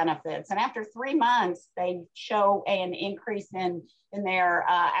definitely the benefits. And after 3 months, they show an increase in their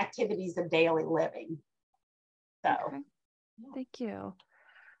activities of daily living. So, okay. Thank you.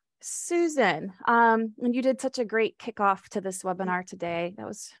 Susan, and you did such a great kickoff to this webinar today. That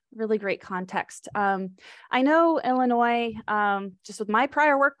was really great context. I know Illinois, just with my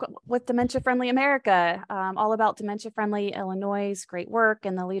prior work with Dementia Friendly America, all about Dementia Friendly Illinois' great work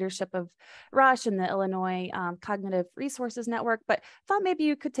and the leadership of Rush and the Illinois Cognitive Resources Network, but thought maybe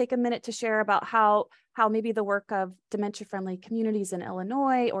you could take a minute to share about how maybe the work of dementia friendly communities in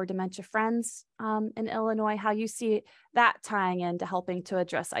Illinois or Dementia Friends in Illinois, how you see that tying into helping to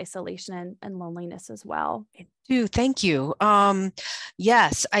address isolation and loneliness as well. Thank you.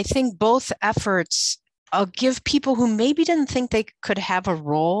 Yes, I think both efforts give people who maybe didn't think they could have a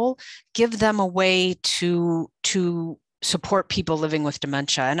role, give them a way to support people living with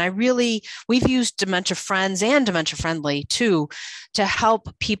dementia. And we've used Dementia Friends and Dementia Friendly too, to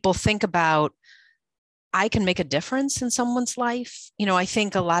help people think about, I can make a difference in someone's life. I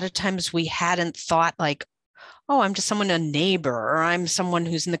think a lot of times we hadn't thought like, oh, I'm just a neighbor, or I'm someone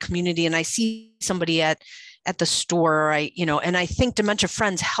who's in the community and I see somebody at the store, and I think Dementia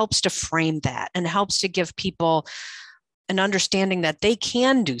Friends helps to frame that and helps to give people an understanding that they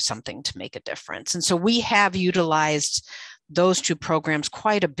can do something to make a difference. And so we have utilized those two programs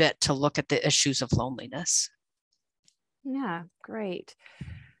quite a bit to look at the issues of loneliness. Yeah, great.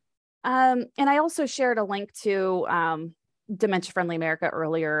 And I also shared a link to Dementia Friendly America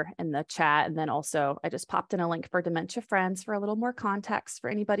earlier in the chat. And then also I just popped in a link for Dementia Friends for a little more context for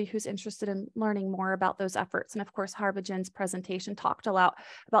anybody who's interested in learning more about those efforts. And of course, Harbhajan's presentation talked a lot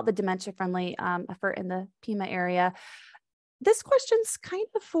about the Dementia Friendly effort in the Pima area. This question's kind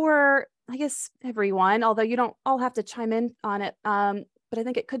of for, I guess, everyone, although you don't all have to chime in on it. But I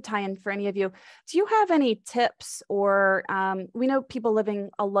think it could tie in for any of you. Do you have any tips, or we know people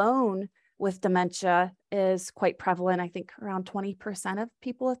living alone with dementia is quite prevalent. I think around 20% of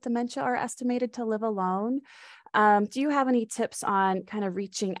people with dementia are estimated to live alone. Do you have any tips on kind of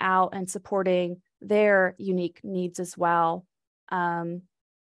reaching out and supporting their unique needs as well? Harbhajan,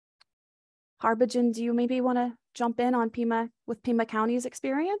 do you maybe want to jump in on Pima County's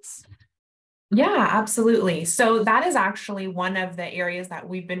experience? Yeah, absolutely. So that is actually one of the areas that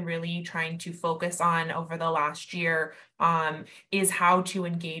we've been really trying to focus on over the last year, is how to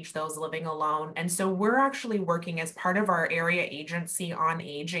engage those living alone. And so we're actually working as part of our area agency on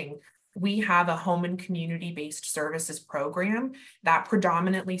aging. We have a home and community-based services program that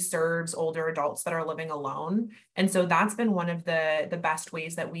predominantly serves older adults that are living alone. And so that's been one of the best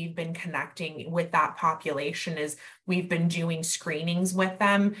ways that we've been connecting with that population, is we've been doing screenings with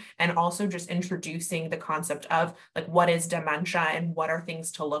them and also just introducing the concept of like, what is dementia and what are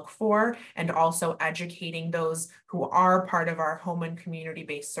things to look for, and also educating those who are part of our home and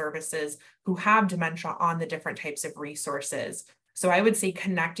community-based services who have dementia on the different types of resources. So I would say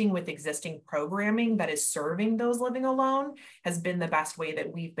connecting with existing programming that is serving those living alone has been the best way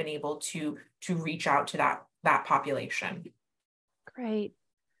that we've been able to reach out to that population. Great.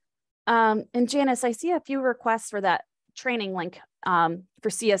 And Janice, I see a few requests for that training link for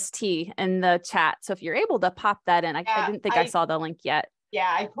CST in the chat. So if you're able to pop that in, I didn't think I saw the link yet. Yeah,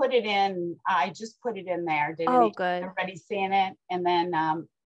 I put it in. I just put it in there. Good. Everybody's seeing it. And then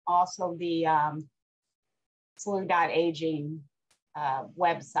also the SLU.aging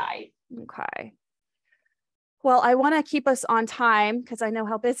website. Okay. Well, I want to keep us on time because I know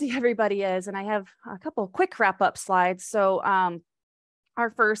how busy everybody is, and I have a couple of quick wrap-up slides. So our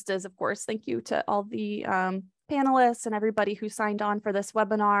first is, of course, thank you to all the panelists and everybody who signed on for this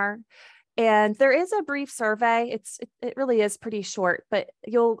webinar. And there is a brief survey. It really is pretty short, but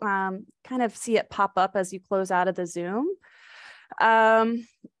you'll kind of see it pop up as you close out of the Zoom.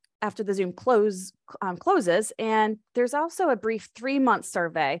 after the Zoom closes. And there's also a brief 3-month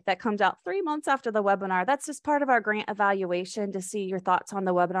survey that comes out 3 months after the webinar. That's just part of our grant evaluation to see your thoughts on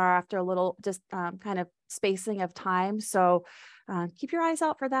the webinar after a little just kind of spacing of time. So keep your eyes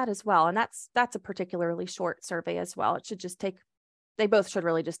out for that as well. And that's a particularly short survey as well. It should just take, they both should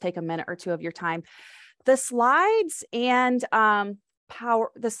really just take a minute or two of your time. The slides and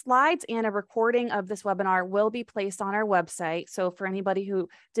the slides and a recording of this webinar will be placed on our website. So for anybody who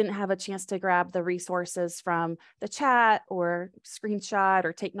didn't have a chance to grab the resources from the chat or screenshot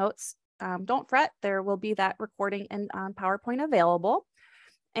or take notes, don't fret, there will be that recording in PowerPoint available.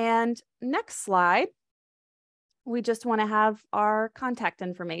 And next slide, we just want to have our contact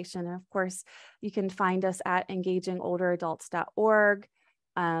information. And of course, you can find us at engagingolderadults.org.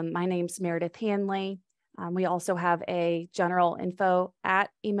 My name's Meredith Hanley. We also have a general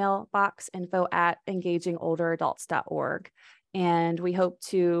email box, info@engagingolderadults.org. And we hope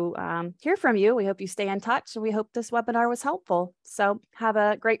to hear from you. We hope you stay in touch, and we hope this webinar was helpful. So have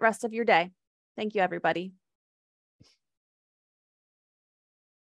a great rest of your day. Thank you, everybody.